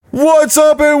What's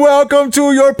up and welcome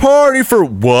to your party for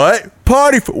what?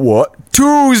 Party for what?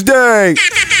 Tuesday!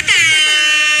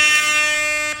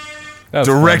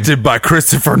 Directed by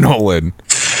Christopher Nolan.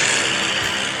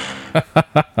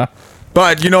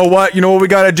 But you know what? You know what we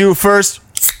gotta do first?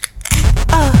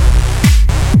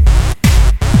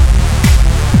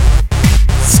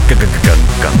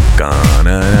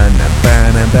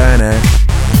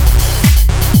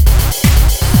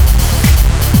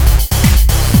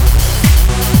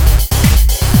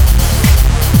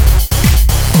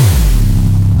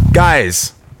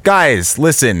 Guys,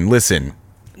 listen.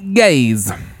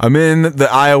 Gaze. I'm in the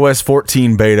iOS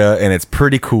 14 beta and it's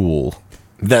pretty cool.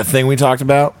 That thing we talked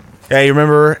about? Hey, you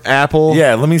remember Apple?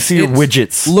 Yeah, let me see your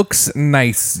widgets. Looks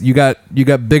nice. You got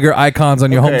bigger icons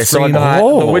on your home Okay, so screen. the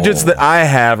widgets that I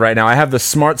have right now, I have the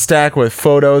Smart Stack with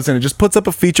photos, and it just puts up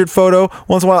a featured photo.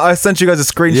 Once in a while, I sent you guys a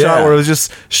screenshot Yeah. where it was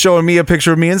just showing me a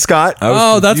picture of me and Scott.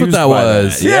 Oh, that's what confused that by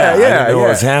was. Yeah, I didn't know yeah. what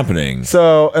was happening.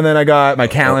 So, and then I got my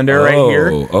calendar right here.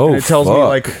 And it tells me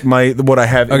fuck. like what I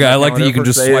have. in Okay, my I like that calendar you can for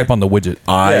just today. swipe on the widget.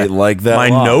 I Yeah. like that. My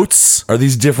a lot. notes. Are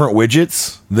these different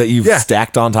widgets that you've Yeah.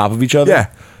 stacked on top of each other?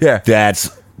 Yeah. That's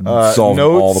solving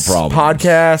notes, all the problems.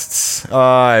 podcasts,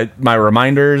 my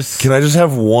reminders. Can I just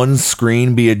have one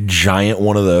screen be a giant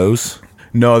one of those?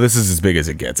 No, this is as big as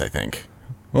it gets, I think.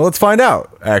 Well, let's find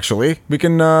out, actually. We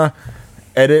can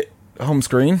edit home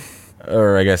screen.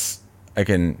 Or I guess I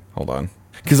can... Hold on.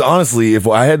 Because honestly, if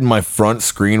I had my front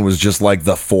screen was just like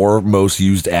the 4 most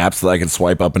used apps that I could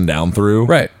swipe up and down through,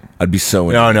 Right. I'd be so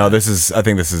into No, it. I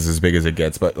think this is as big as it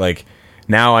gets. But, like,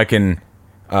 now I can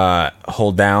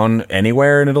hold down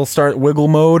anywhere and it'll start wiggle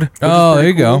mode. Oh, there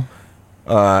you go.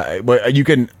 But you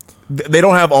can... They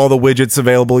don't have all the widgets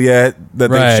available yet that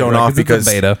Right, they've shown right, off 'cause it's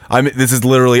a because... beta. This is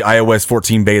literally iOS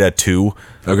 14 beta 2.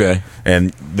 Okay.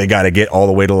 And they got to get all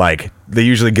the way to like they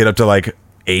usually get up to like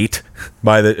 8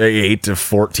 by the 8 to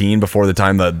 14 before the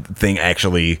time the thing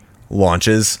actually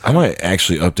launches. I might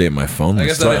actually update my phone I this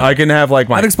guess that- time. I can have like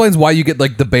my That explains why you get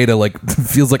like the beta like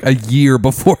feels like a year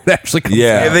before it actually comes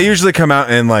Yeah. out. they usually come out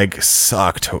in like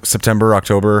September,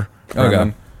 October. Okay. around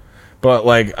then. But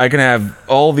like I can have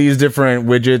all these different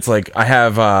widgets. Like I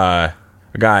have I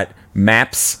got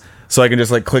maps. So I can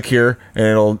just like click here, and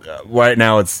it'll. Right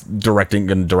now, it's going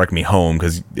to direct me home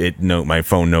because my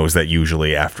phone knows that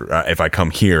usually after if I come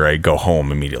here, I go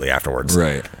home immediately afterwards.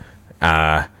 Right.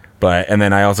 And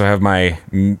then I also have my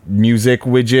music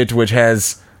widget, which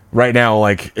has right now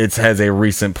like it has a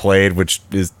recent played, which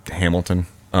is Hamilton.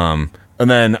 And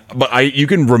then you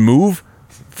can remove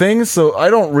things, so I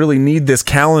don't really need this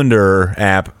calendar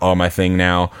app on my thing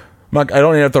now. I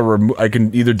don't even have to remove. I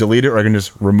can either delete it or I can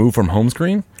just remove from home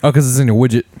screen. Oh, because it's in your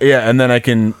widget. Yeah, and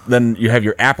then you have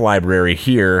your app library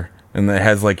here, and it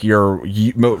has like your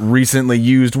recently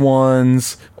used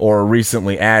ones or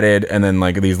recently added, and then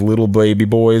like these little baby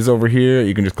boys over here.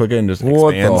 You can just click it and just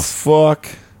What the expands. fuck?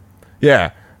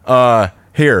 Yeah.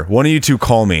 Here, one of you two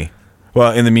call me.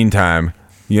 Well, in the meantime,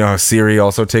 you know how Siri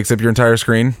also takes up your entire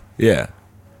screen? Yeah.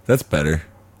 That's better.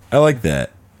 I like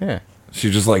that. Yeah. She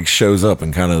just like shows up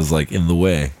and kind of is like in the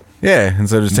way. Yeah,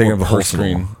 instead of just taking More up the whole personal.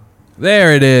 screen.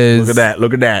 There it is.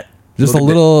 Look at that. Just Look a at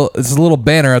little. It's a little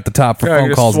banner at the top for that. Yeah, I phone can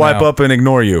just calls. swipe now. up and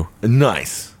ignore you.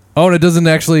 Nice. Oh, and it doesn't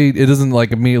actually. It doesn't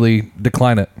like immediately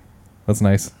decline it. That's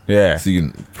nice. Yeah. So you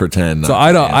can pretend. So not I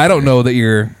to don't. I answer. don't know that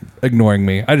you're ignoring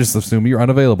me. I just assume you're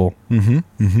unavailable.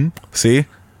 See,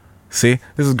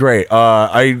 this is great.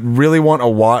 I really want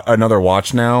another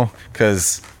watch now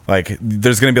because like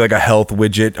there's gonna be like a health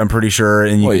widget. I'm pretty sure,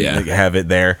 and you can like, have it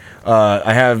there.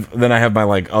 I have my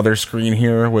like other screen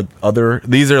here with other.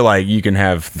 These are like you can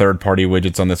have third party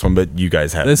widgets on this one, but you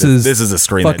guys have This is a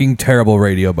screen. Fucking terrible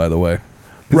radio, by the way.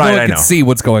 'Cause Right, no one I can know. see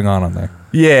what's going on there.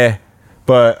 Yeah,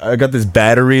 but I got this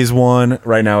batteries one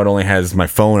right now. It only has my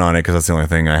phone on it because that's the only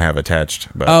thing I have attached.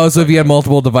 But Oh, so if you had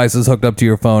multiple devices hooked up to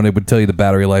your phone, it would tell you the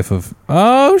battery life of.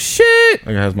 Oh shit!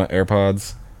 like it has my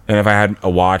AirPods, and if I had a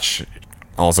watch,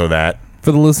 also that.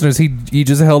 For the listeners, he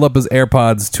just held up his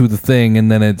AirPods to the thing, and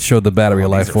then it showed the battery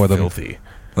life These are for them. filthy.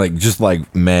 Like just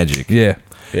like magic. Yeah.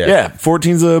 Yeah.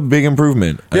 14's a big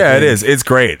improvement. I Yeah, it think. is. It's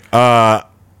great.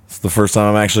 It's the first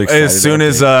time I'm actually excited. As soon to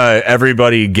as update.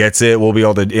 everybody gets it, we'll be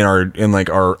able to in our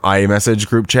iMessage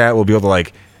group chat, we'll be able to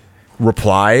like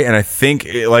reply. And I think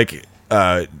like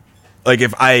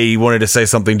if I wanted to say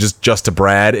something just to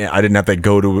Brad, I didn't have to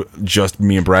go to just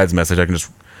me and Brad's message. I can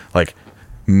just like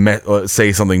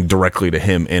say something directly to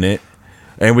him in it,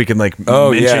 and we can like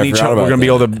mention I each forgot other. We're about gonna be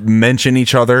able to mention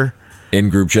each other in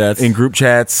group chats. in group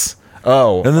chats.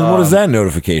 Oh, and then what does that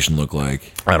notification look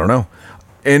like? I don't know.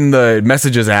 In the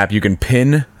Messages app, you can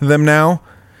pin them now.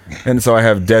 And so I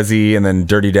have Desi and then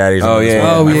Dirty Daddies. Oh, and yeah. this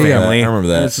one Oh, with my yeah, yeah. family. I remember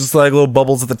that. And it's just like little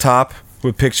bubbles at the top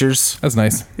with pictures. That's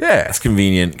nice. Yeah. It's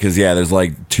convenient because there's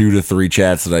like 2 to 3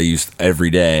 chats that I use every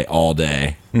day, all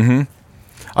day.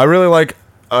 I really like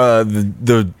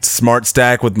the smart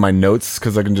stack with my notes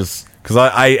because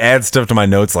I add stuff to my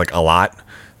notes like a lot,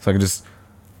 so I can just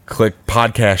click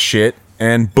podcast shit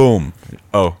and boom.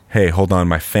 Oh, hey, hold on,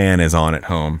 my fan is on at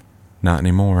home. Not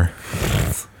anymore.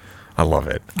 I love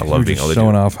it. I love You're being just able to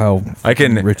showing do it. off how I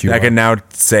can rich you I are. can now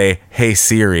say, "Hey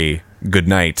Siri, good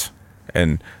night,"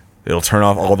 and it'll turn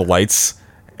off all the lights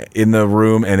in the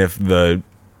room. And if the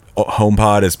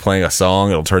HomePod is playing a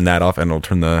song, it'll turn that off and it'll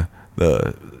turn the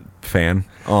fan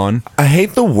on. I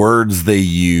hate the words they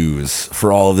use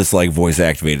for all of this like voice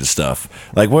activated stuff.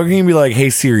 Like, what can you be like, "Hey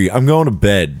Siri, I'm going to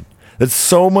bed"? That's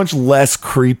so much less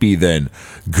creepy than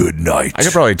 "good night." I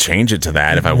could probably change it to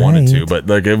that if I wanted to, but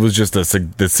like it was just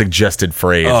the suggested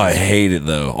phrase. Oh, I hate it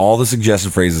though. All the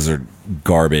suggested phrases are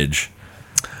garbage.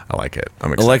 I like it.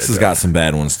 I'm excited. Alexa's got some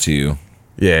bad ones too.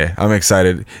 Yeah, I'm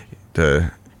excited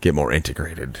to get more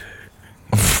integrated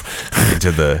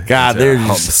into the God, into they're the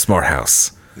just- smart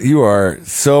house. You are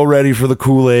so ready for the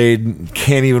Kool-Aid.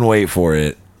 Can't even wait for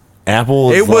it.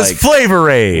 Apple is It was like, Flavor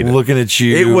Aid. looking at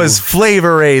you. It was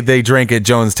Flavor Aid they drank at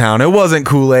Jonestown. It wasn't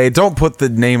Kool-Aid. Don't put the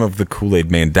name of the Kool-Aid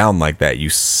man down like that, you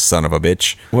son of a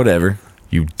bitch. whatever.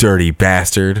 You dirty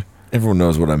bastard. Everyone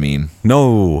knows what I mean.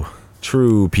 No,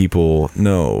 true people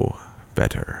know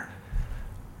better.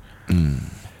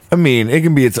 I mean, it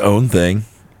can be its own thing.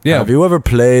 Yeah. Have you ever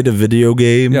played a video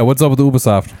game? Yeah, what's up with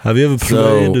Ubisoft? Have you ever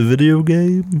played a video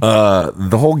game?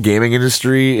 The whole gaming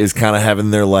industry is kind of having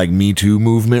their like Me Too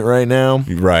movement right now.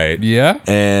 Right. Yeah.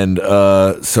 And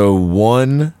so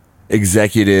one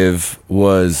executive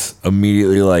was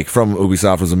immediately like from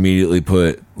Ubisoft was immediately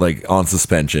put like on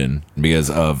suspension because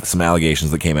of some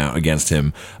allegations that came out against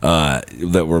him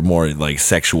that were more like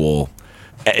sexual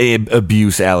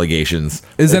abuse allegations.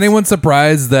 Is anyone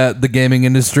surprised that the gaming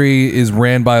industry is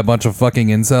ran by a bunch of fucking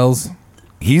incels?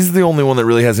 He's the only one that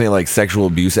really has any like sexual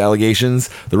abuse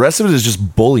allegations. The rest of it is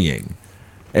just bullying.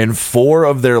 And 4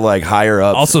 of their like higher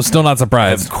ups Also, still not have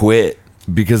surprised. quit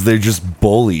because they're just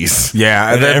bullies.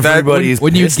 Yeah, and everybody's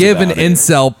When you pissed give an about it.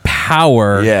 incel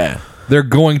power, Yeah. they're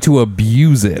going to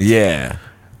abuse it. Yeah.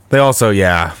 They also,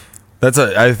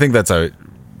 I think that's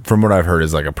from what I've heard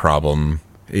is like a problem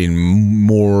in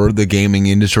more the gaming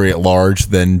industry at large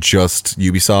than just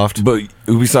Ubisoft. But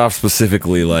Ubisoft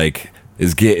specifically like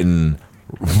is getting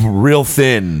real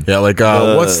thin. Yeah, like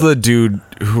what's the dude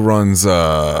who runs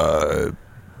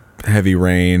Heavy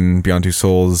Rain, Beyond Two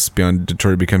Souls, Beyond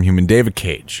Detroit Become Human? David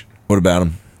Cage. What about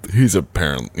him? He's a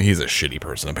shitty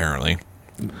person apparently.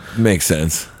 Makes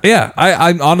sense. Yeah,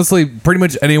 I'm honestly pretty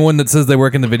much anyone that says they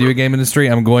work in the video game industry,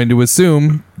 I'm going to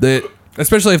assume that,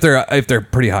 especially if they're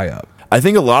pretty high up. I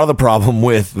think a lot of the problem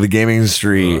with the gaming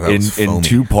industry that was in foamy.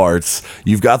 2 parts,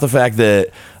 you've got the fact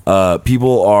that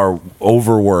people are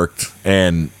overworked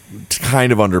and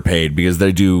kind of underpaid because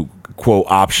they do quote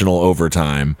optional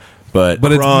overtime, but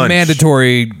But it's Crunch.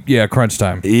 mandatory, crunch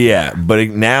time. yeah, but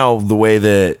now the way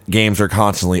that games are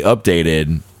constantly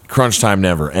updated, crunch time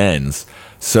never ends.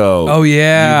 So Oh,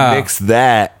 yeah. you mix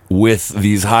that with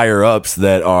these higher ups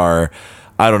that are,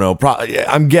 I don't know,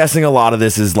 I'm guessing a lot of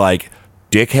this is like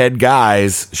dickhead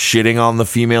guys shitting on the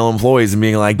female employees and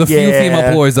being like, The few female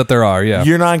employees that there are, yeah.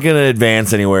 you're not going to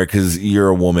advance anywhere because you're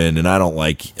a woman,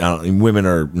 and women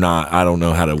are not, I don't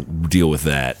know how to deal with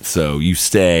that. So you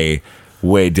stay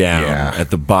way down Yeah.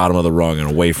 at the bottom of the rung and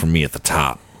away from me at the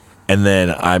top. And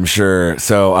then I'm sure,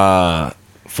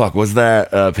 was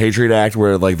that Patriot Act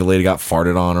where like the lady got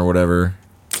farted on or whatever?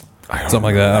 Something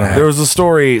like that. I don't know. There was a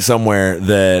story somewhere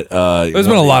that There's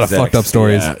been a lot of fucked up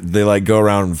stories. they like go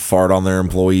around and fart on their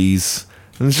employees,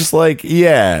 and it's just like,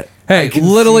 I Hey, can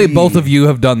literally see- both of you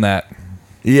have done that.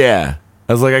 Yeah,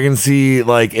 I was like, I can see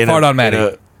like in Fart a, on Maddie.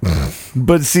 in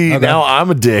but see, Okay. now I'm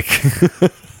a dick.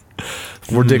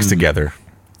 We're dicks together.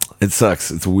 It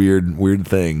sucks. It's a weird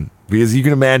thing. Because you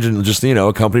can imagine just,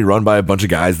 a company run by a bunch of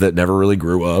guys that never really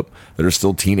grew up, that are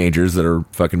still teenagers that are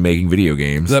fucking making video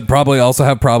games. That probably also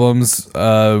have problems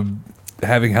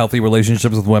having healthy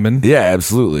relationships with women. Yeah,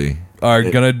 absolutely. Are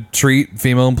gonna treat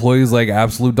female employees like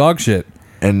absolute dog shit.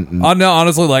 And No,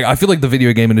 honestly, like I feel like the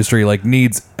video game industry like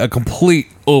needs a complete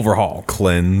overhaul.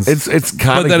 Cleanse. it's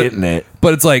kind of then- getting it.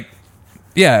 But it's like,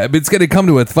 yeah, it's gonna come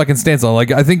to a fucking standstill.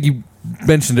 Like I think you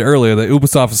mentioned it earlier that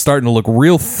Ubisoft is starting to look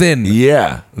real thin.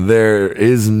 Yeah, there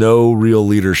is no real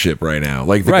leadership right now.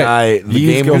 Like the Right. guy, the He's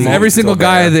game going is Every single still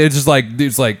guy there. that just like,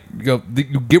 it's like, you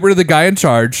get rid of the guy in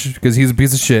charge because he's a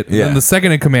piece of shit. Yeah. And the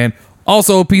second in command,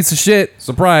 also a piece of shit.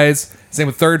 Surprise. Same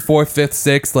with third, fourth, fifth,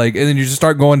 sixth, like, and then you just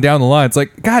start going down the line. It's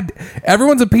like, God,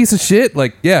 everyone's a piece of shit.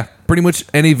 Like, yeah, pretty much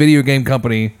any video game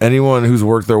company. Anyone who's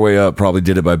worked their way up probably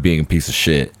did it by being a piece of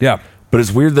shit. Yeah. But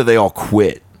it's weird that they all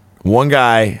quit. One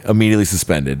guy immediately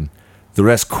suspended. The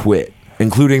rest quit,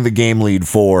 including the game lead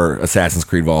for Assassin's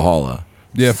Creed Valhalla.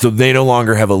 Yeah. So they no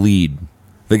longer have a lead.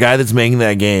 The guy that's making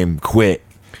that game quit.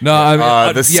 No, I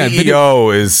mean, The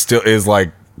CEO is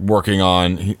like working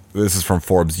on. This is from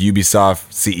Forbes. Ubisoft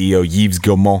CEO Yves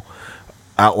Guillemot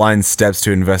outlines steps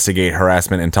to investigate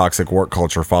harassment and toxic work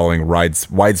culture following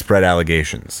widespread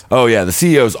allegations. Oh, yeah. The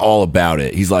CEO's all about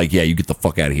it. He's like, yeah, you get the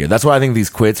fuck out of here. That's why I think these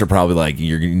quits are probably like,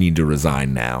 you need to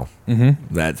resign now.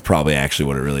 Mm-hmm. That's probably actually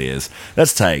what it really is.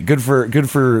 That's tight. Good for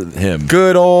him.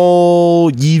 Good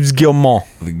old Yves Guillemot.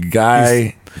 The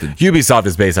guy... Ubisoft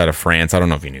is based out of France. I don't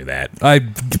know if you knew that.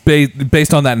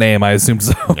 Based on that name, I assume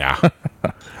so. Yeah.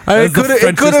 That's the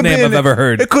Frenchest name I've ever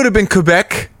heard. It could have been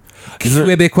Quebec. Is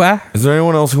there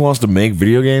anyone else who wants to make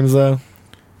video games, though?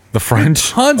 The French.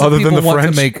 Tons of people want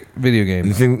to make video You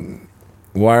games. think,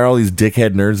 why are all these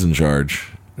dickhead nerds in charge?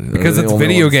 Because Are they it's the only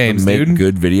video ones to games, make dude.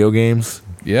 good video games?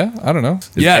 Yeah, I don't know.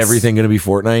 Is everything going to be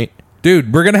Fortnite?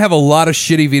 Dude, we're gonna have a lot of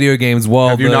shitty video games while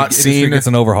Have you the not industry seen- gets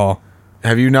an overhaul.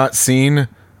 Have you not seen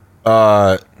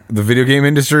the video game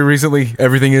industry recently?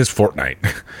 Everything is Fortnite.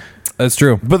 That's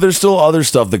true. But there's still other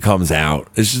stuff that comes out.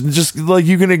 It's just like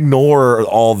you can ignore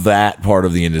all that part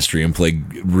of the industry and play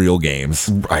real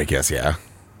games. I guess, yeah.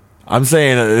 I'm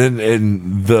saying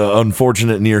in the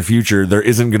unfortunate near future, there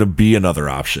isn't going to be another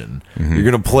option. Mm-hmm. You're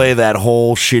going to play that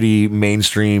whole shitty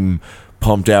mainstream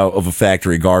pumped out of a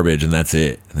factory garbage, and that's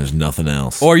it. There's nothing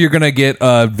else. Or you're gonna get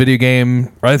a video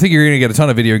game. Or I think you're gonna get a ton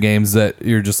of video games that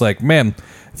you're just like, man,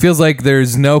 it feels like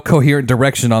there's no coherent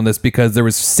direction on this because there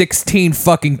was 16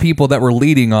 fucking people that were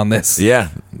leading on this. Yeah,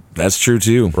 that's true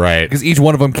too. Right. Because each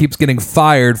one of them keeps getting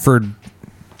fired for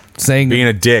saying Being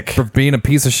a dick. for being a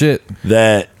piece of shit.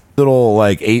 That little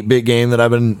like 8-bit game that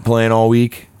I've been playing all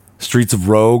week, Streets of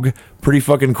Rogue, pretty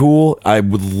fucking cool. I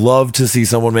would love to see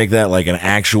someone make that like an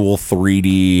actual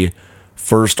 3D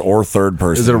first or third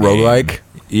person. Is it a game. roguelike?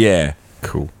 Yeah.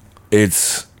 Cool.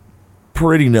 It's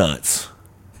pretty nuts.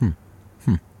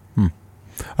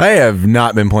 I have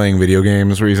not been playing video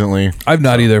games recently. I've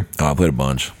not either. Oh, I played a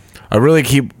bunch. I really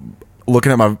keep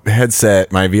looking at my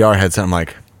headset, my VR headset. I'm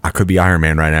like, I could be Iron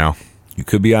Man right now, You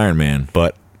could be Iron Man.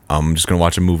 but I'm just going to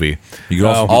watch a movie. You could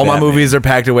also be All my Batman. movies are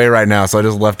packed away right now, so I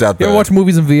just left out You ever watch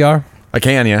movies in VR? I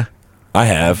can, yeah. I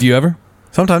have. Do you ever?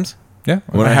 Sometimes. Yeah.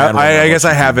 When I had one, I guess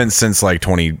watched I haven't since like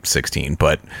 2016,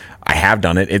 but I have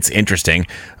done it. It's interesting.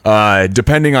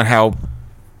 Depending on how,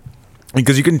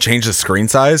 because you can change the screen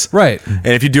size, Right. And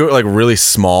if you do it like really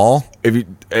small,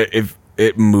 if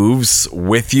it moves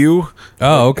with you,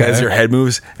 Oh, okay. as your head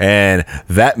moves, and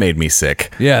that made me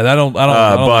sick. Yeah, I don't like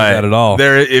that at all.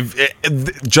 There,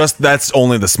 just that's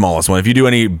only the smallest one. If you do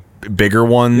any bigger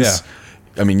ones,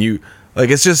 Yeah. I mean,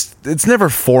 it's never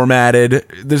formatted.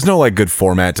 There's no like good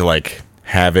format to like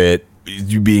have it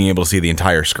you being able to see the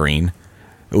entire screen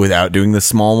without doing the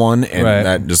small one, and Right.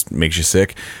 that just makes you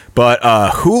sick. But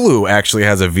Hulu actually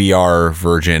has a VR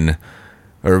version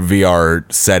or VR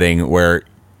setting where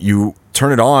you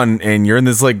turn it on and you're in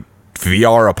this like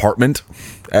VR apartment,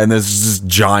 and there's this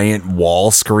giant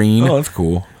wall screen. Oh, that's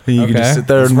cool. And you can Okay. just sit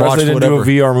there and Surprised watch they didn't whatever. do a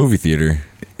VR movie theater.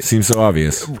 Seems so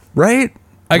obvious. Right?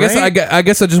 I guess Right? I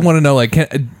guess I just want to know, like,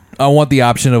 I want the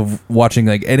option of watching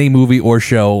like any movie or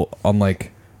show on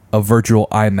like a virtual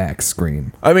IMAX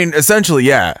screen. I mean, essentially,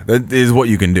 yeah, that is what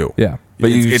you can do. Yeah.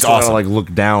 But it's still gotta, awesome. like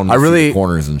look down. I to see really- the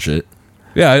corners and shit,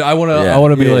 Yeah, I want to. Yeah, I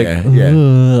want to be yeah, like,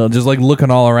 yeah. just like looking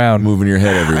all around. moving your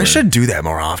head everywhere. I should do that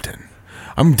more often.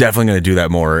 I'm definitely going to do that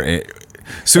more.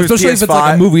 Soon as Especially if it's like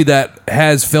a PS5 movie that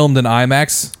has filmed in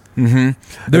IMAX.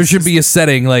 Mm-hmm. There should be a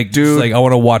setting like, Dude, just like I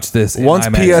want to watch this. In once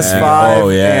IMAX. PS5 Oh,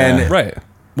 yeah. and right?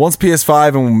 once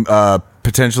PS5 and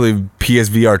potentially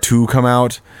PSVR 2 come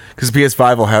out, because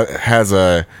PS5 will has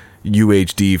a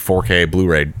UHD 4K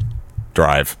Blu-ray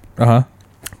drive.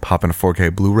 Pop in a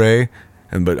 4K Blu-ray,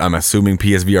 but I'm assuming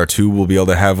PSVR 2 will be able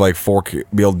to have like 4K,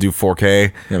 be able to do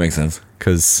 4K, That makes sense.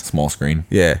 because Small screen.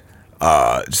 yeah,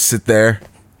 just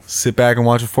sit back and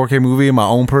watch a 4K movie in my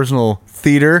own personal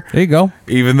theater. There you go.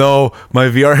 Even though my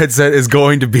VR headset is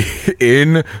going to be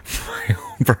in my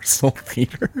own personal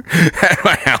theater at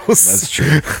my house. That's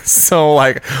true. So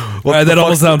like, what the That fuck-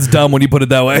 almost sounds dumb when you put it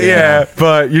that way. yeah.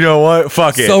 But you know what?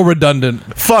 Fuck it. So redundant.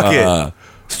 Fuck it.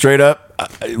 Straight up,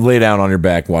 lay down on your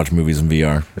back, watch movies in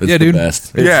VR. It's Yeah, the dude.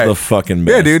 best. It's Yeah. the fucking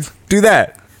best. Yeah, dude. Do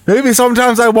that. Maybe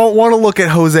sometimes I won't want to look at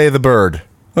Jose the Bird.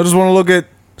 I just want to look at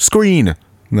screen,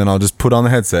 and then I'll just put on the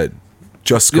headset.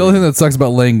 Just The only screen. thing that sucks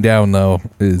about laying down though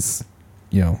is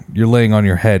you're laying on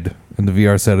your head, and the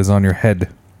VR set is on your head.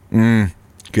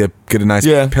 Get a nice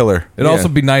Yeah. pillar. It'd also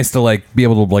be nice to like be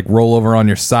able to like roll over on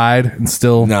your side and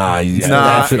still. Nah,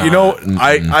 Nah, that's you know, not-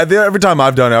 I every time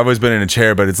I've done it, I've always been in a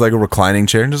chair, but it's like a reclining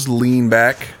chair, and just lean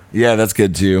back. yeah, that's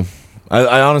good too.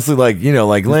 I honestly like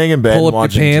laying in bed pull and up your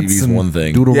watching pants TV is and one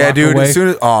thing. do the Yeah, rock dude. away. As soon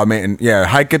as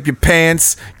hike up your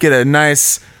pants, get a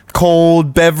nice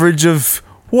cold beverage of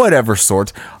whatever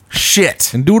sort.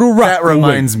 Shit. And do the rock That away.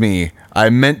 reminds me, I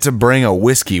meant to bring a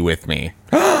whiskey with me.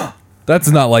 That's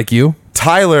not like you.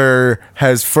 Tyler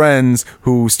has friends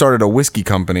who started a whiskey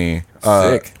company.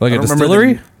 Sick. Like I a don't remember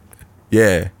distillery.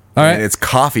 Yeah. All right. And it's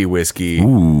coffee whiskey.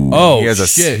 Oh He has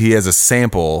shit! he has a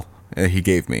sample he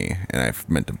gave me, and I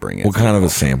meant to bring it. What kind of a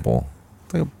sample?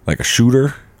 Like a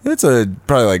shooter? It's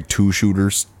probably like 2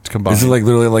 shooters combined. Is it like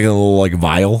literally like a little like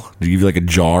vial? Do you give you like a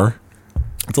jar?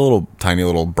 It's a little tiny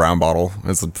little brown bottle.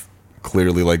 It's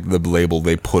clearly like the label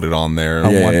they put it on there.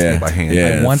 By hand. Yeah, I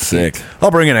that's want sick. I'll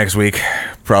bring it next week,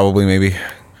 probably, maybe.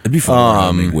 It'd be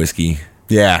fun to make whiskey.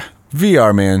 Yeah,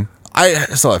 VR, man. I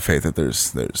still have faith that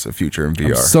there's a future in VR.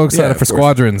 I'm so excited Yeah, for of course.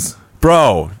 Squadrons.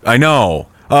 Bro, I know.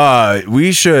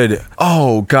 We should.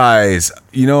 Oh, guys,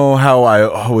 you know how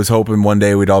I was hoping one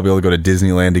day we'd all be able to go to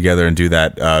Disneyland together and do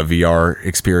that VR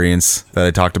experience that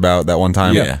I talked about that one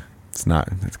time. Yeah. It's not.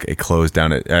 It closed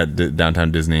down at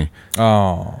downtown Disney.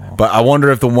 Oh, But I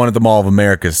wonder if the one at the Mall of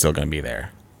America is still going to be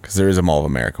there, because there is a Mall of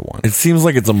America one. It seems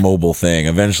like it's a mobile thing.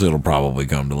 Eventually, it'll probably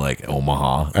come to like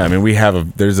Omaha. I mean,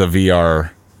 there's a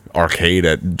VR arcade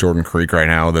at Jordan Creek right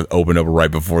now that opened up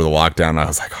right before the lockdown. I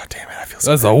was like, oh damn it, I feel so.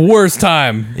 that's the worst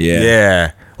time.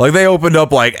 Yeah, like they opened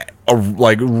up like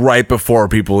right before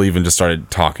people even just started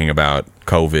talking about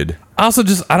COVID. Also,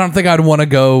 I don't think I'd want to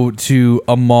go to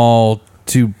a mall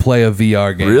to play a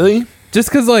VR game. Really? Just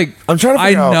because, like, I'm trying to I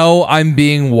figure out- know I'm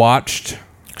being watched.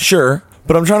 Sure,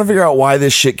 but I'm trying to figure out why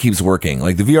this shit keeps working.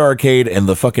 Like the VR arcade and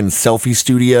the fucking selfie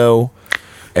studio.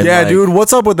 And Yeah, like, dude,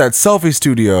 what's up with that selfie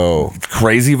studio?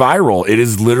 crazy viral. It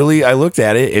is literally. I looked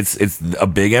at it. It's a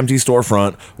big empty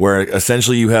storefront where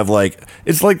essentially you have like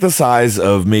it's like the size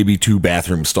of maybe 2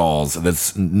 bathroom stalls.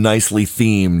 That's nicely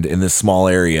themed in this small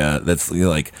area. That's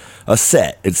like a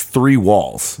set. It's 3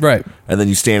 walls, Right. And then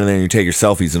you stand in there and you take your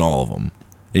selfies in all of them.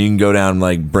 And you can go down and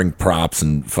like bring props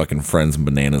and fucking friends and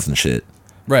bananas and shit.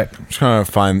 Right. I'm trying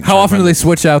to find How often do they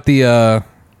switch out the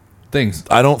things?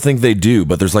 I don't think they do,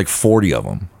 but there's like 40 of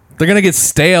them. They're going to get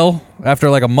stale after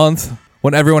like a month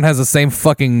when everyone has the same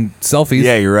fucking selfies.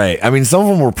 Yeah, you're right. I mean, some of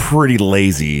them were pretty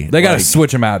lazy. They got to Like,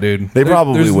 switch them out, dude. They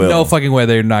probably There's will. no fucking way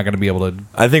they're not going to be able to.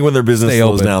 I think when their business Stay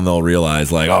slows open. down, they'll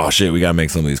realize like, oh shit, we gotta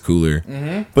make some of these cooler.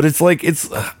 But it's like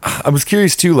I was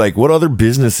curious too, like what other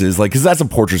businesses like because that's a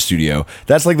portrait studio.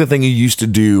 That's like the thing you used to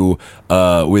do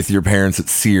with your parents at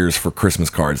Sears for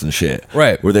Christmas cards and shit.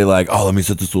 Right. Where they like, oh, let me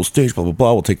set this little stage, blah blah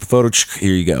blah. We'll take the photo.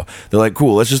 Here you go. They're like,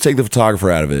 cool. Let's just take the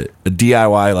photographer out of it. A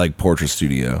DIY like portrait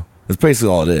studio. That's basically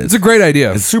all it is. It's a great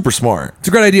idea. It's super smart. It's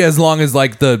a great idea as long as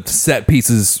like the set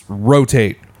pieces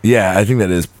rotate. Yeah, I think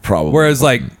that is probably. Whereas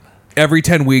like every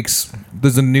 10 weeks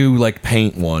there's a new like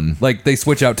paint one. like they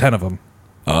switch out 10 of them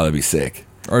Oh, that'd be sick.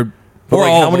 or But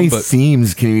like, all how of many them, but-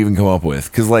 themes can you even come up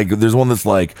with? Because like, there's one that's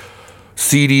like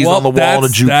CDs on the wall and a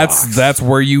jukebox. that's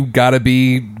where you got to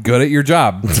be good at your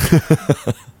job.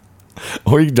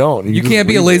 or you don't. You just can't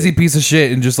be a leave lazy it. piece of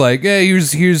shit and just like, hey,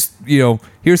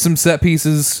 here's some set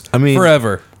pieces. I mean-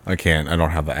 forever. I can't. I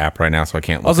don't have the app right now, so I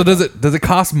can't. Look Also, does it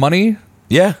cost money?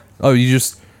 Yeah, Oh, you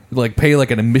just like pay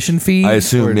like an admission fee? I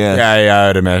assume. Or- Yeah. Yeah,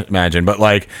 I'd imagine. But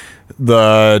like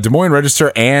the Des Moines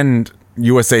Register and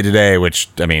USA Today, which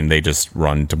I mean, they just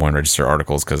run Des Moines Register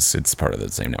articles because it's part of the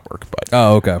same network. But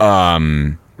Oh, okay.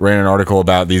 ran an article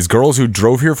about these girls who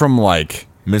drove here from like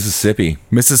Mississippi.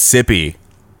 Mississippi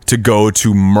to go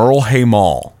to Merle Hay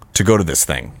Mall to go to this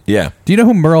thing. Yeah, Do you know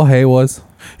who Merle Hay was?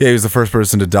 Yeah, he was the first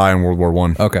person to die in World War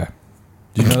One. Okay.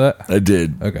 Did you know that? I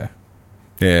did. Okay.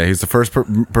 Yeah, he's the first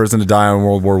person to die in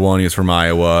World War One. He was from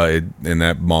Iowa, and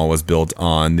that mall was built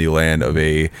on the land of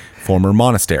a former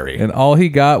monastery. And all he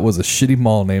got was a shitty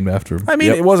mall named after him. I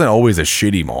mean, it wasn't always a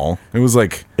shitty mall. It was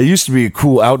like, It used to be a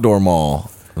cool outdoor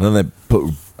mall, and then they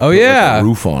put Oh, like, yeah. a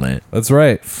roof on it. That's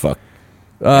right. Fuck.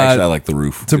 Actually, I like the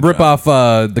roof. To Good rip job.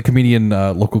 off the comedian,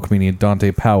 local comedian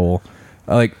Dante Powell.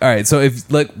 Like, all right, so if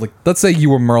let's say you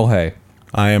were Merle Hay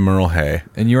I am Merle Hay.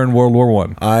 and you're in World War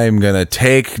One. I'm gonna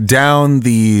take down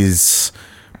these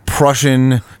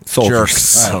Prussian Soldiers.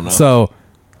 jerks. I don't know. So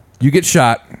you get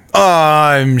shot.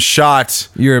 I'm shot.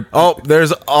 You're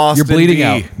There's Austin. you're bleeding B.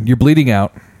 out. You're bleeding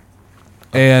out.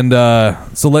 And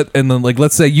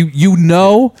let's say you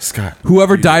know Scott,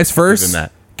 whoever dies give first him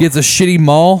that. gets a shitty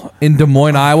mall in Des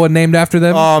Moines, Iowa, named after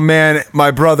them. Oh man,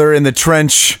 my brother in the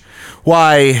trench.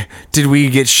 Why did we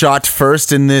get shot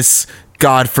first in this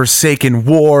godforsaken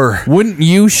war? Wouldn't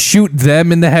you shoot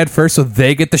them in the head first so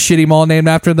they get the shitty mall named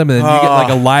after them, and then you get like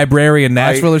a library in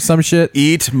Nashville or some shit?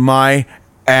 Eat my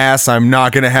ass. I'm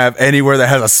not gonna have anywhere that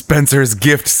has a Spencer's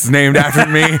Gifts named after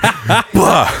me.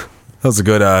 Blah. That was a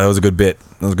good bit.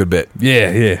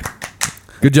 Yeah.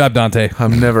 Good job, Dante.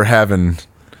 I'm never having.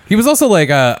 He was also like,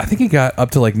 I think he got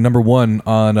up to like #1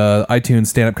 on iTunes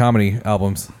stand-up comedy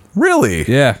albums. Really?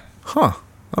 Yeah. Huh.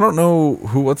 I don't know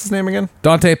what's his name again?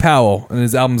 Dante Powell, and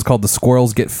his album's called The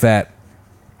Squirrels Get Fat.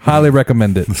 Highly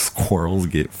recommend it. Squirrels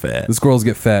get fat. The Squirrels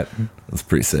Get Fat. That's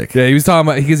pretty sick. Yeah, he was talking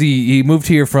about, because he moved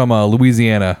here from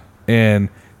Louisiana, and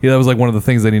that was like one of the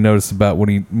things that he noticed about when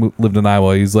he lived in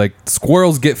Iowa. He's like,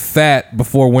 squirrels get fat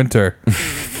before winter.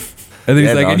 And then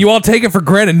he's like, dog. and you all take it for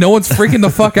granted. No one's freaking the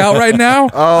fuck out right now?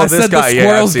 I this said guy, the yeah,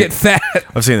 squirrels I've get fat.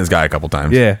 I've seen this guy a couple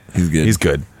times. Yeah. He's good. He's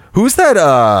good. Who's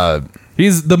that?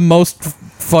 He's the most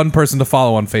fun person to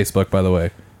follow on Facebook, by the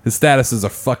way. His statuses are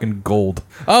fucking gold.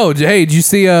 Oh, hey, did you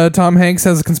see Tom Hanks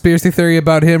has a conspiracy theory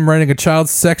about him running a child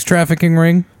sex trafficking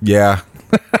ring? Yeah.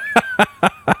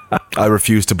 I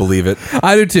refuse to believe it.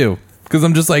 I do too. Because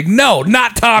I'm just like, no,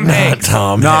 not Tom Hanks.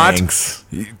 Tom Not- Hanks.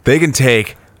 They can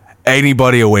take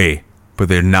anybody away, but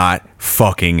they're not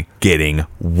fucking getting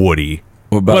Woody.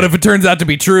 What about But if it turns out to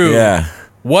be true, yeah.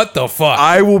 what the fuck?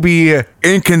 I will be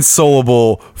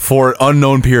inconsolable for an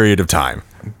unknown period of time.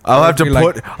 I'll have to be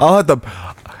like-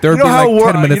 there would you know be how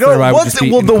like 10 minutes there I would what just be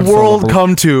will the world inconsolable.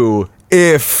 come to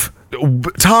if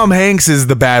Tom Hanks is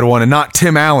the bad one and not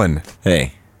Tim Allen?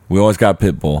 Hey, we always got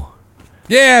Pitbull.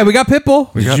 Yeah, we got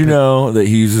Pitbull. Did you know that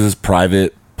he uses his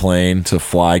private plane to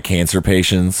fly cancer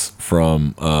patients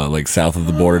from like south of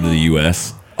the border to the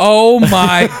U.S.? Oh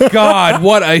my God,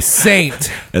 what a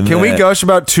saint. And Can we that- gush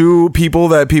about two people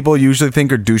that people usually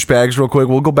think are douchebags real quick?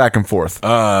 We'll go back and forth.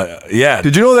 Yeah.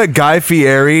 Did you know that Guy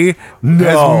Fieri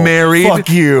has married Fuck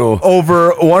you.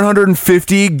 over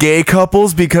 150 gay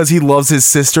couples because he loves his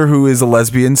sister who is a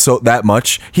lesbian so that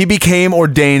much? He became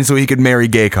ordained so he could marry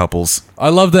gay couples. I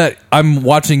love that I'm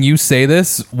watching you say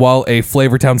this while a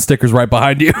Flavortown sticker's right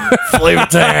behind you. Flavor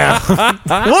Town.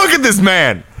 Look at this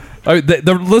man. I mean,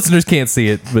 the listeners can't see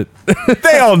it, but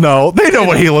They all know. They know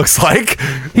what he looks like.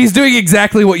 he's doing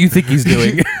exactly what you think he's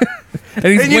doing. And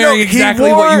he's And you know, wearing he exactly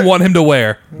what wore- you want him to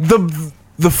wear.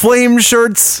 The flame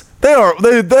shirts,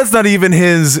 that's not even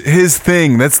his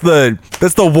thing. That's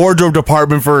the wardrobe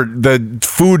department for the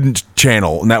Food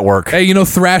Channel network. Hey, you know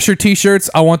Thrasher t-shirts?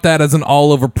 I want that as an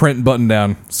all-over print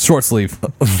button-down. Short sleeve.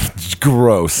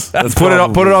 Gross. Let's put it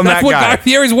on That's that what guy. Guy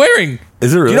Fieri's wearing.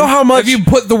 Is it really? You know how much If you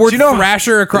put the word Do you know-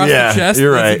 Thrasher across Yeah, the chest,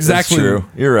 you're right. that's exactly That's true.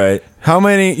 You're right. how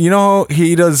many? You know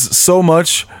he does so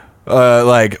much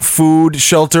like food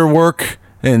shelter work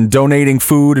and donating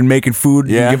food and making food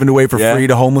Yeah, and giving it away for yeah. free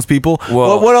to homeless people.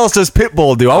 Well- what else does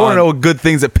Pitbull do? I want to know what good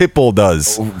things that Pitbull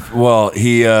does. Well,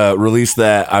 he released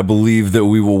that I believe that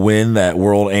we will win that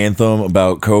world anthem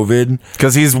about COVID.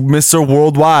 Because he's Mr.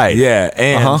 Worldwide. Yeah,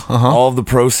 and all of the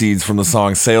proceeds from the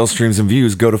song sales, streams, and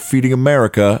views go to Feeding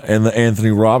America and the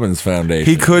Anthony Robbins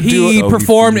Foundation. He could do He it.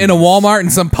 performed in a Walmart in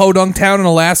some podunk town in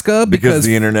Alaska Because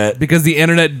the internet. because the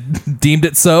internet deemed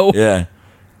it so. Yeah.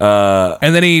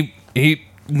 And then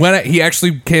he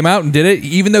actually came out and did it,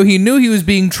 even though he knew he was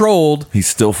being trolled. He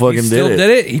still fucking He still did it.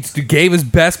 did it. He gave his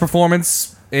best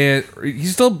performance, and he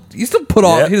still put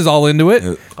all Yeah. his all into it.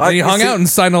 And he I hung see- out and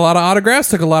signed a lot of autographs,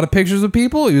 took a lot of pictures of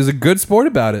people. He was a good sport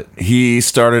about it. He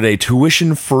started a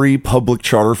tuition-free public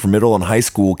charter for middle and high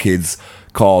school kids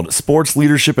called Sports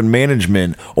Leadership and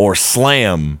Management, or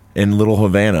SLAM, in Little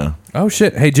Havana. Oh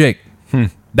shit! Hey Jake,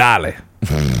 Dale,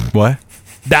 What?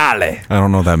 Dale. I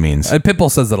don't know what that means.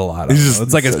 Pitbull says it a lot. I don't know.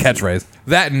 It's like his catchphrase.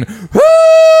 That and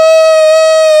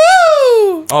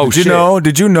Oh,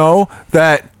 Did you know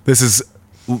that this is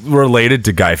related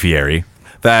to Guy Fieri?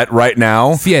 That right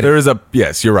now Fieri. there is a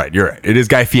yes, you're right. It is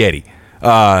Guy Fieri.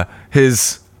 There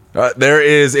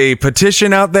is a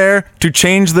petition out there to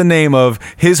change the name of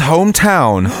his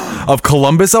hometown of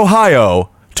Columbus, Ohio,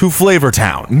 to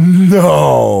Flavortown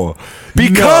No.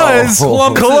 because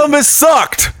No. Columbus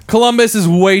sucked. Columbus is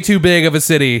way too big of a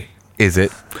city. Is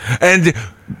it? And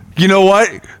you know what?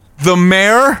 The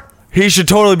mayor, he should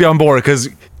totally be on board because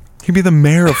he'd be the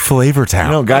mayor of Flavortown.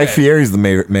 No, Guy Fieri's the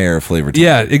mayor of Flavor Town.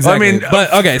 Yeah, exactly. I mean,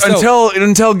 but okay, so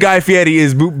until Guy Fieri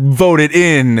is voted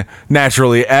in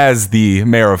naturally as the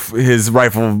mayor of his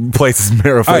rightful place as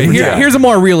mayor of all right, Flavortown. here's a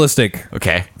more realistic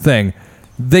Okay. thing.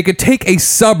 they could take a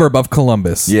suburb of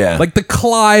Columbus, Yeah. like the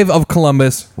Clive of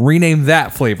Columbus, rename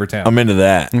that Flavor Town, I'm into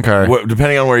that. Okay.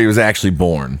 Depending on where he was actually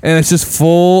born. and it's just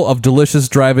full of delicious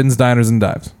drive-ins, diners, and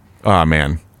dives. Oh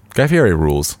man, Guy Fieri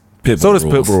rules. Pitbull so does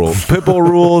rules. Pitbull rules. Pitbull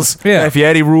rules. Yeah. Guy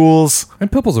Fieri rules.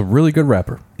 And Pitbull's a really good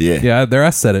rapper. Yeah. yeah. There,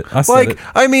 I said it. I said Like, it.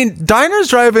 I mean, diners,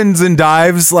 drive-ins, and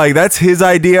dives, like, that's his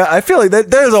idea. I feel like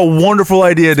that is a wonderful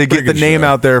idea to get the good name show.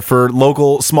 out there for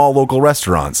small local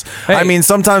restaurants. Hey. I mean,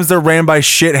 sometimes they're ran by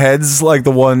shitheads like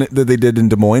the one that they did in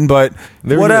Des Moines, but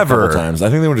They were here a couple whatever. times. I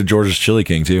think they went to George's Chili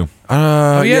King too.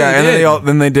 Oh, yeah, and they did.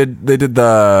 then they did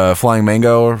the Flying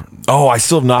Mango. Oh, I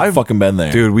still have not fucking been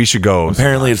there. Dude, we should go.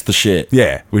 Apparently it's the shit.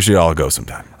 Yeah, we should all go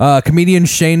sometime. Comedian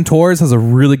Shane Torres has a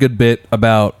really good bit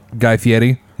about Guy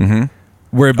Fieri,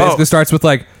 where it basically Oh. starts with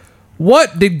like,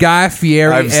 "What did Guy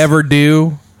Fieri I've- ever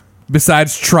do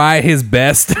besides try his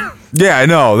best?" Yeah, I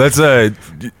know. That's a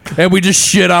And we just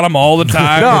shit on him all the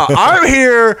time. no. I'm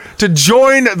here to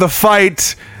join the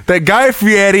fight that Guy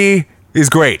Fieri is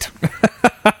great.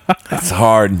 It's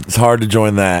hard. It's hard to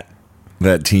join that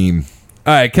team.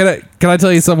 All right, can I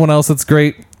tell you someone else that's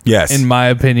great? Yes. In my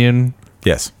opinion,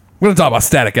 Yes. we're gonna talk about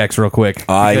Static X real quick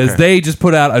Aye. because they just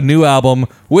put out a new album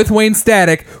with Wayne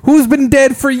Static, who's been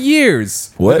dead for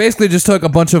years. What? They basically just took a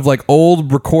bunch of like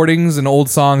old recordings and old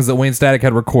songs that Wayne Static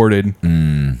had recorded.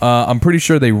 I'm pretty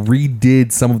sure they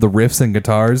redid some of the riffs and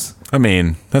guitars, I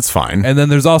mean, that's fine. and then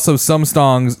there's also some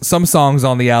songs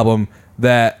on the album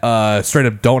that straight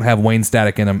up don't have Wayne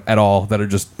Static in them at all, that are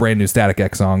just brand new Static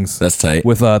X songs. That's tight.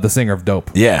 With the singer of Dope.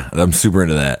 Yeah, I'm super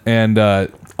into that. And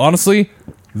honestly,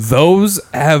 those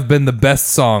have been the best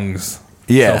songs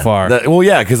Yeah. so far.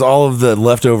 Because all of the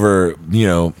leftover,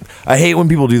 I hate when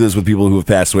people do this with people who have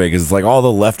passed away because it's like all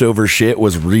the leftover shit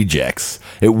was rejects.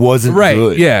 It wasn't right.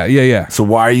 good. Yeah. So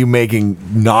why are you making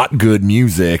not good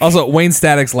music? Also, Wayne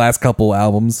Static's last couple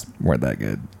albums weren't that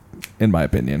good, in my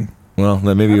opinion. Well,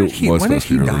 then maybe it was when did supposed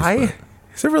to he be released. die? but-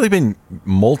 Has it really been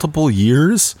multiple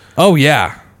years? Oh,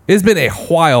 yeah. It's been a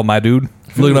while, my dude.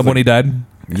 Looking up when he died.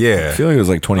 Yeah. I feel like it was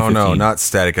like 2015. Oh no, not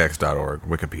staticx.org,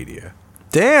 Wikipedia.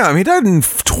 Damn, he died in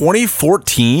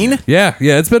 2014? Yeah,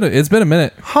 it's been a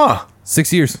minute. Huh.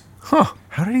 6 years. Huh.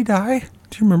 How did he die?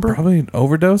 Do you remember? Probably an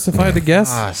overdose, if I had to guess.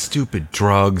 Ah, stupid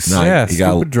drugs. No, Yeah, he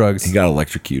got stupid drugs. He got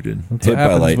electrocuted. what Hit by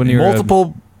happens lightning. when you're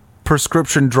Multiple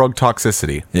prescription drug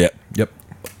toxicity. Yep. Yep.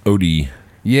 OD.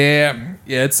 Yeah,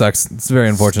 it sucks. It's very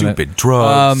unfortunate. Stupid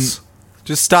drugs.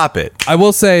 Just stop it. I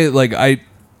will say, like, I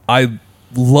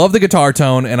love the guitar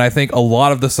tone, and I think a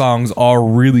lot of the songs are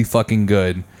really fucking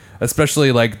good.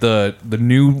 Especially like the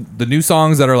new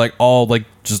songs that are like all like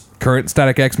just current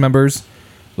Static X members.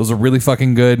 Those are really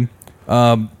fucking good.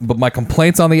 But my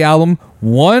complaints on the album: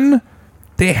 one,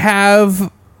 they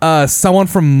have someone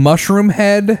from Mushroom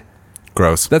Head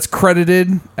Gross. that's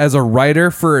credited as a writer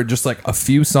for just like a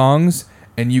few songs,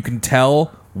 and you can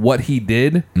tell what he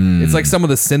did. It's like some of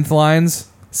the synth lines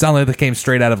sound like they came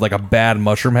straight out of like a bad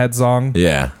Mushroom Head song.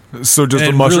 Yeah. So just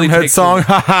And a it Mushroom really Head takes song?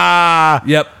 Ha ha!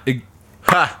 Yep.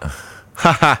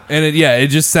 And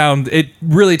it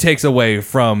really takes away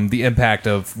from the impact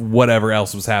of whatever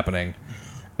else was happening.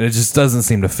 And it just doesn't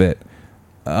seem to fit.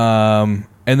 And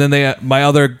then my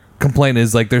other complaint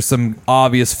is like there's some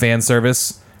obvious fan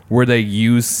service where they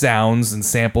use sounds and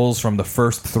samples from the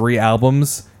first 3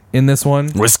 albums in this one.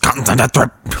 Wisconsin, that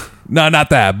trip. No, not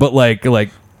that, but like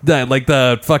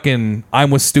the fucking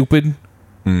I'm Was Stupid.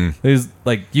 There's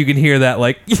like you can hear that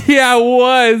like yeah, it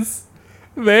was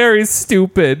very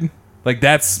stupid. Like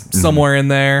that's somewhere in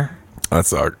there. That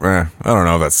sucks. I don't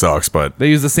know if that sucks, but They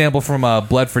use the sample from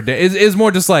Blood for Days. It's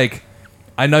more just like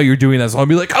I know you're doing that, so I'll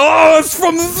be like, oh, it's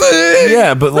from the thing.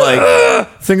 Yeah, but like,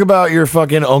 think about your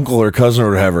fucking uncle or cousin or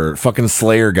whatever, fucking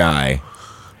Slayer guy.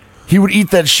 He would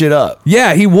eat that shit up.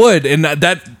 Yeah, he would, and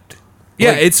that.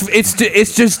 Yeah,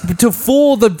 it's just to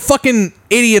fool the fucking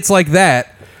idiots like that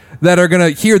are gonna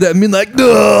hear that and be like, "Ugh,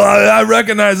 I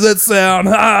recognize that sound."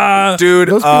 Ha. dude,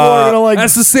 Those people are gonna like.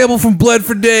 That's the sample from Blood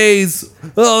for Days.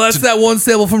 Oh, that's that one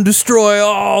sample from Destroy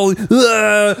All.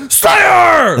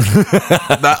 Slayer!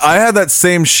 I had that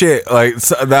same shit. Like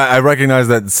that, I recognized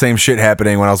that same shit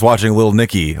happening when I was watching Little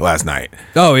Nicky last night.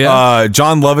 Oh, yeah.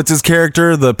 John Lovitz's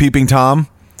character, the Peeping Tom.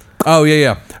 Oh,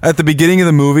 yeah. At the beginning of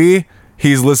the movie,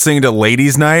 he's listening to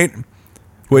Ladies' Night,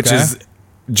 which Okay. is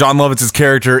John Lovitz's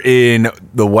character in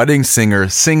The Wedding Singer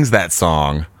sings that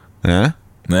song. Huh?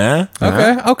 Nah?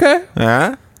 Okay.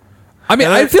 Huh? I mean,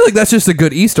 I feel like that's just a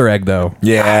good Easter egg, though.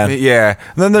 Yeah. Yeah.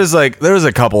 And then there's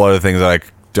a couple other things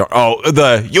like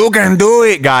the "You Can Do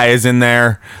It" guy is in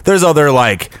there. There's other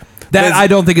like That there's- I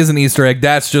don't think is an Easter egg.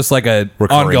 That's just like a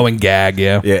Recurring. ongoing gag.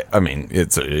 Yeah. Yeah, I mean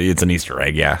it's an Easter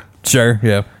egg. Yeah, Sure,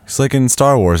 yeah. It's like in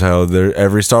Star Wars, how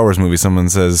every Star Wars movie, someone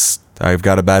says, "I've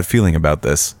got a bad feeling about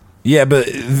this." Yeah, but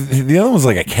the other one's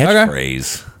like a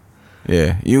catchphrase.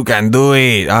 Yeah, you can do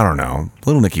it. I don't know.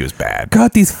 Little Nicky was bad.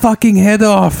 Cut his fucking head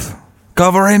off.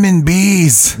 Cover him in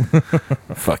bees.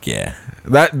 Fuck yeah.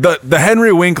 That the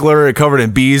Henry Winkler covered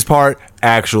in bees part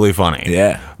actually funny.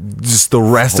 Yeah. Just the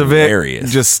rest Hilarious. of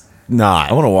it, just not.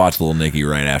 I want to watch Little Nicky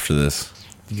right after this.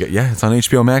 Yeah, it's on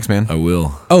HBO Max, man. I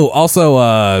will. Oh,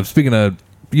 also, speaking of,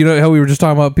 you know how we were just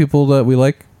talking about people that we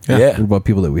like? Yeah. What about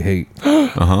people that we hate?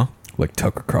 Uh-huh. Like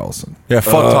Tucker Carlson. Yeah,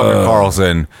 fuck Tucker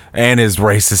Carlson and his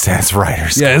racist ass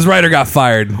writers. Yeah, his writer got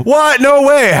fired. What? No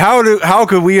way. How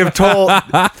could we have told?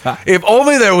 If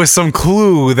only there was some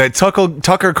clue that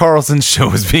Tucker Carlson's show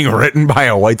was being written by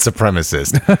a white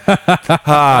supremacist.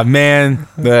 Man,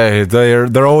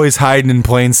 they're always hiding in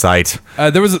plain sight.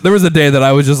 There was a day that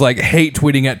I was just like hate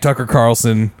tweeting at Tucker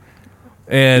Carlson.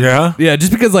 And Yeah?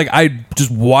 just because like I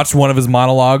just watched one of his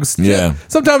monologues. Yeah.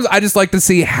 Sometimes I just like to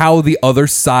see how the other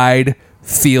side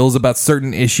feels about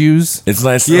certain issues. It's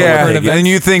nice to Yeah, know, like, and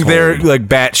you think told. they're like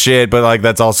batshit, but like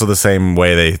that's also the same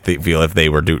way they feel if they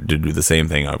were to do the same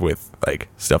thing with like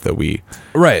stuff that we.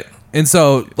 Right. And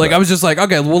so like I was just like,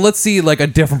 okay, well let's see like a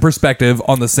different perspective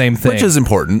on the same thing. Which is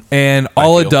important. And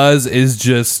all feel. it does is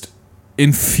just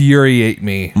infuriate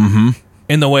me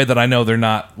in the way that I know they're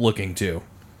not looking to.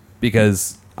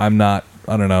 Because I'm not,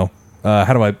 I don't know.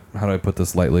 How do I put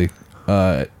this lightly?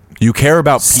 You care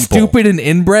about people. Stupid and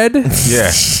inbred.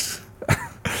 Yeah.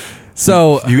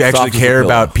 So You actually Soft as a care pillow.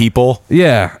 about people.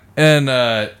 yeah,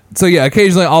 and so yeah,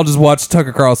 occasionally I'll just watch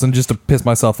Tucker Carlson just to piss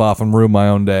myself off and ruin my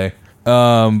own day.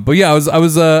 But yeah, I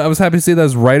was happy to see that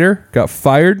his writer got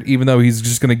fired, even though he's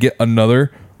just gonna get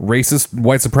another racist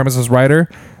white supremacist writer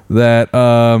that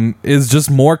is just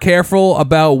more careful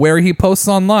about where he posts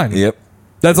online. Yep.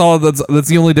 That's all. That's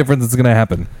the only difference that's gonna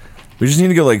happen. We just need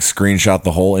to go like screenshot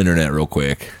the whole internet real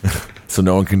quick, so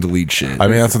no one can delete shit. I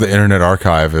mean, that's what the Internet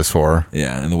Archive is for.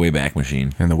 Yeah, in the Wayback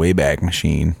Machine. And the Wayback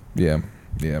Machine. Yeah.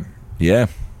 Yeah,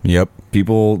 Yep.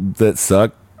 people that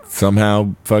suck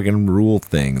somehow fucking rule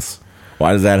things.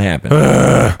 Why does that happen?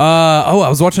 I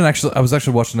was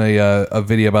actually watching a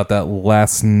video about that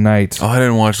last night. Oh, I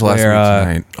didn't watch last Where, week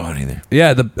tonight. Oh, neither.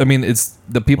 Yeah, it's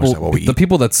the people. Watch that while we The eat.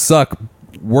 people that suck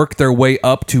work their way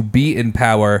up to be in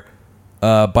power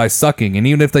by sucking, and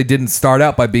even if they didn't start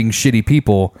out by being shitty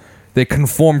people, they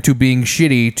conform to being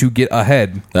shitty to get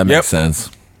ahead. That makes Yep. sense.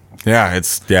 That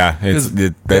That's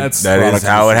that product is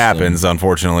how of it the happens.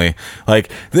 Unfortunately, like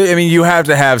I mean, you have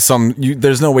to have some.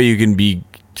 There's no way you can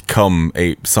become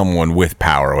someone with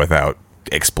power without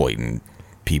exploiting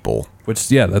people. Which,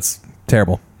 yeah, that's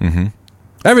terrible. Mm-hmm.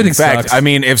 Everything In fact, sucks. I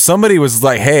mean, if somebody was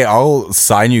like, "Hey, I'll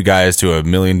sign you guys to $1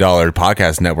 million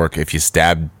podcast network if you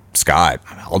stab Scott,"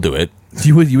 I'll do it.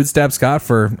 you would stab Scott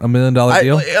for $1 million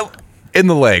deal. In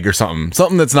the leg or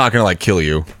something that's not gonna like kill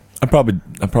you. I'd probably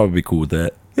be cool with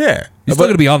that. Yeah, You're still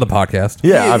going to be on the podcast.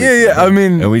 Yeah. I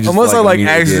mean, And we just, unless like, I like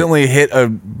immediately accidentally hit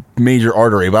a major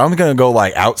artery, but I'm gonna go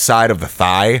like outside of the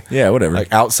thigh. Yeah, whatever.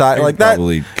 Like outside, I like could that.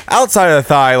 probably- Outside of the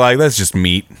thigh, like that's just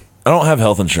meat. I don't have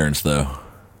health insurance though.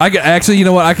 Actually, you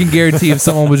know what? I can guarantee if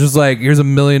someone was just like, "Here's $1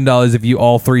 million if you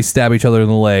all three stab each other in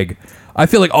the leg," I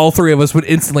feel like all three of us would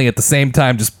instantly at the same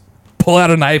time just pull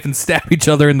out a knife and stab each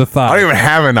other in the I thigh. don't even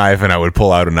have a knife, and I would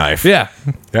pull out a knife. Yeah.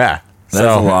 Yeah. That's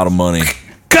So a lot of money.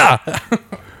 $1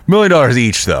 million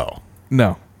each, though.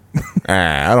 No.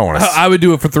 I don't want to. I would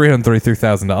do it for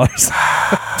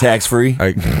 $333,000. Tax free.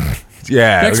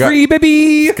 Yeah. Tax we got- free,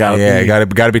 baby. Yeah,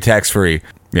 gotta be tax free.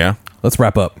 Yeah. Let's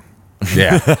wrap up.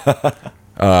 Yeah.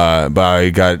 But I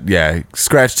got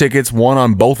scratch tickets. One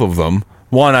on both of them.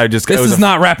 One I just. This it was is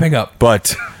not wrapping up.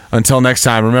 But until next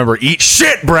time, remember, eat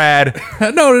shit, Brad.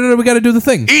 No. We got to do the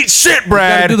thing. Eat shit, Got to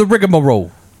Brad. do the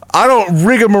rigmarole. I don't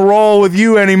rigmarole with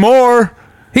you anymore.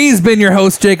 He's been your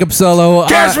host, Jacob Solo.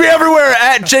 Catch me everywhere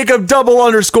at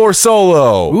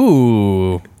Jacob_Solo.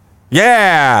 Ooh.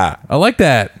 Yeah. I like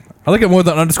that. I like it more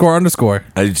than __.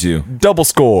 I do too. Double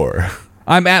score.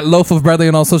 I'm at Loaf of Bradley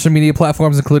on all social media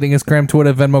platforms, including Instagram,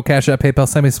 Twitter, Venmo, Cash App, PayPal.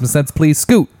 Send me some cents, please.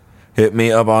 Scoot. Hit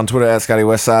me up on Twitter at Scotty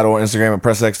Westside or Instagram at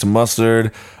PressX to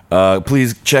Mustard.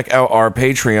 Please check out our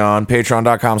Patreon,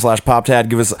 patreon.com/PopTad.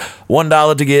 Give us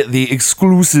 $1 to get the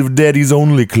exclusive Daddies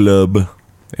Only Club.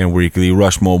 And weekly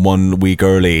Rushmore 1 week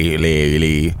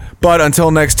early. But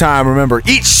until next time, remember,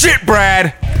 eat shit,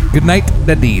 Brad. Good night,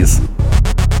 daddies.